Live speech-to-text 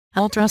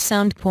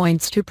Ultrasound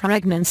points to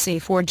pregnancy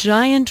for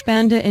giant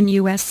panda in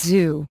U.S.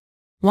 Zoo.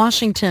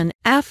 Washington,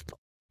 AFP.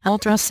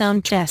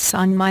 Ultrasound tests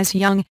on Mize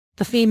Young,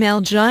 the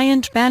female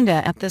giant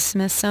panda at the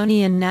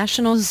Smithsonian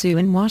National Zoo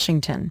in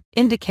Washington,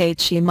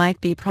 indicate she might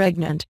be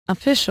pregnant,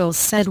 officials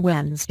said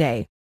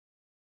Wednesday.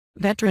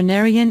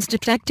 Veterinarians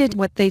detected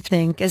what they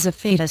think is a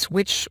fetus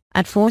which,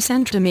 at 4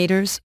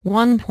 centimeters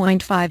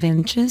 (1.5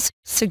 inches),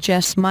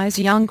 suggests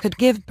Mize Young could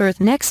give birth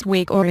next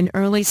week or in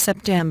early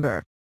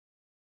September.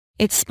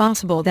 It's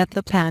possible that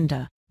the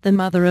panda, the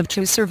mother of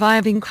 2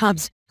 surviving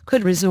cubs,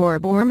 could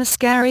resorb or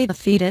miscarry the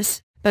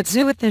fetus, but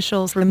zoo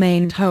officials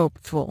remained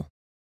hopeful.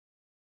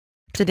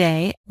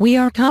 "Today, we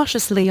are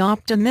cautiously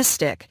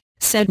optimistic,"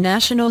 said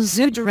National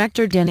Zoo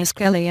Director Dennis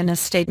Kelly in a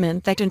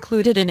statement that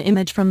included an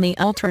image from the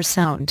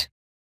ultrasound.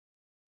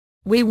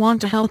 "We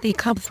want a healthy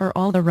cub for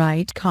all the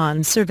right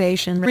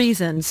conservation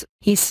reasons,"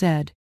 he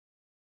said.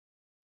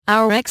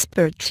 "Our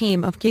expert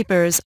team of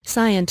keepers,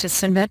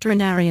 scientists and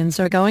veterinarians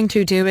are going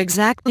to do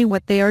exactly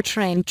what they are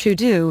trained to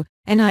do,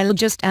 and I'll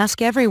just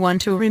ask everyone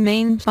to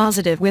remain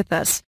positive with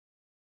us."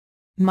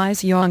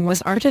 Mize Young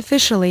was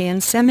artificially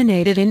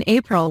inseminated in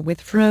April with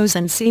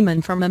frozen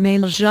semen from a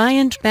male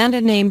giant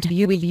panda named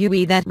Yui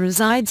Yui that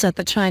resides at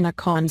the China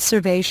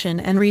Conservation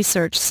and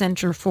Research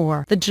Center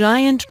for the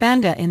Giant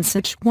Panda in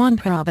Sichuan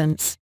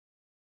Province.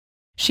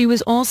 She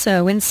was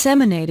also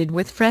inseminated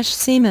with fresh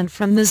semen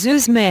from the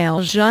zoo's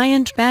male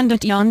giant panda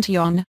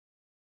Tian.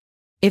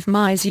 If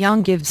Mize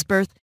Young gives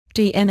birth,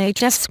 DNA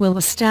tests will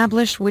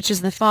establish which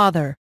is the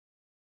father.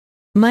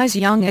 Mize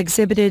Young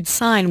exhibited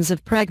signs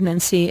of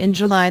pregnancy in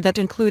July that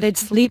included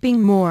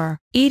sleeping more,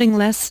 eating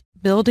less,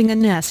 building a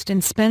nest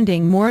and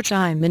spending more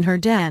time in her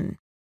den.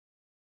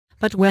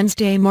 But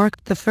Wednesday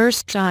marked the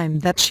first time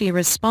that she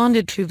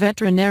responded to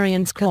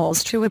veterinarians'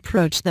 calls to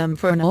approach them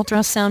for an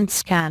ultrasound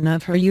scan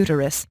of her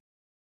uterus.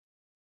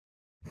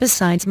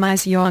 Besides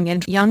Mize Young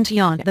and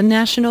Tian, the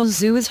National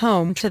Zoo is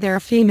home to their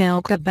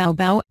female cub Bao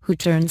Bao, who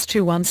turns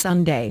 2 on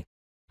Sunday.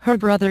 Her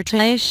brother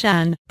Tai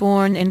Shan,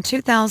 born in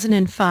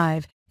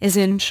 2005, is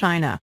in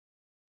China.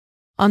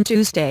 On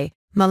Tuesday,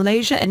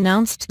 Malaysia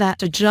announced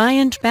that a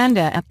giant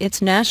panda at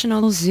its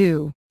national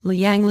zoo,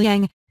 Liang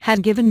Liang,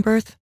 had given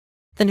birth.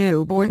 The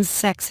newborn's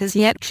sex is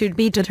yet to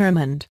be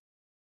determined.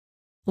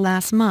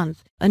 Last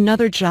month,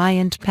 another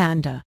giant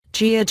panda,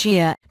 Jia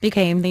Jia,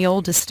 became the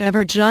oldest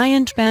ever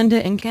giant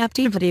panda in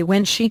captivity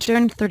when she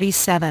turned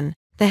 37,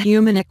 the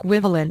human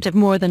equivalent of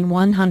more than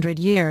 100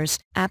 years,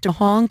 at a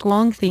Hong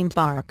Kong theme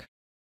park.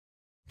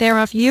 There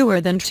are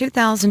fewer than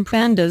 2,000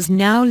 pandas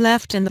now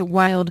left in the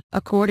wild,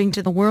 according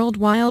to the World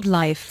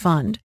Wildlife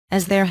Fund,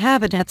 as their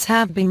habitats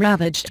have been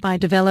ravaged by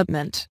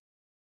development.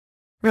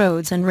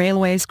 Roads and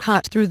railways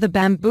cut through the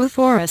bamboo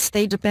forests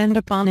they depend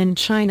upon in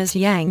China's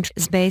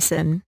Yangtze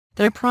Basin,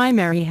 their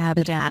primary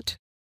habitat.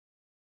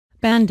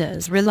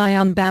 Pandas rely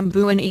on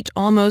bamboo and eat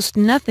almost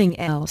nothing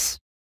else.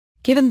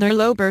 Given their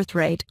low birth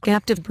rate,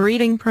 captive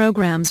breeding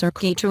programs are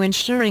key to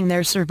ensuring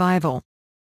their survival.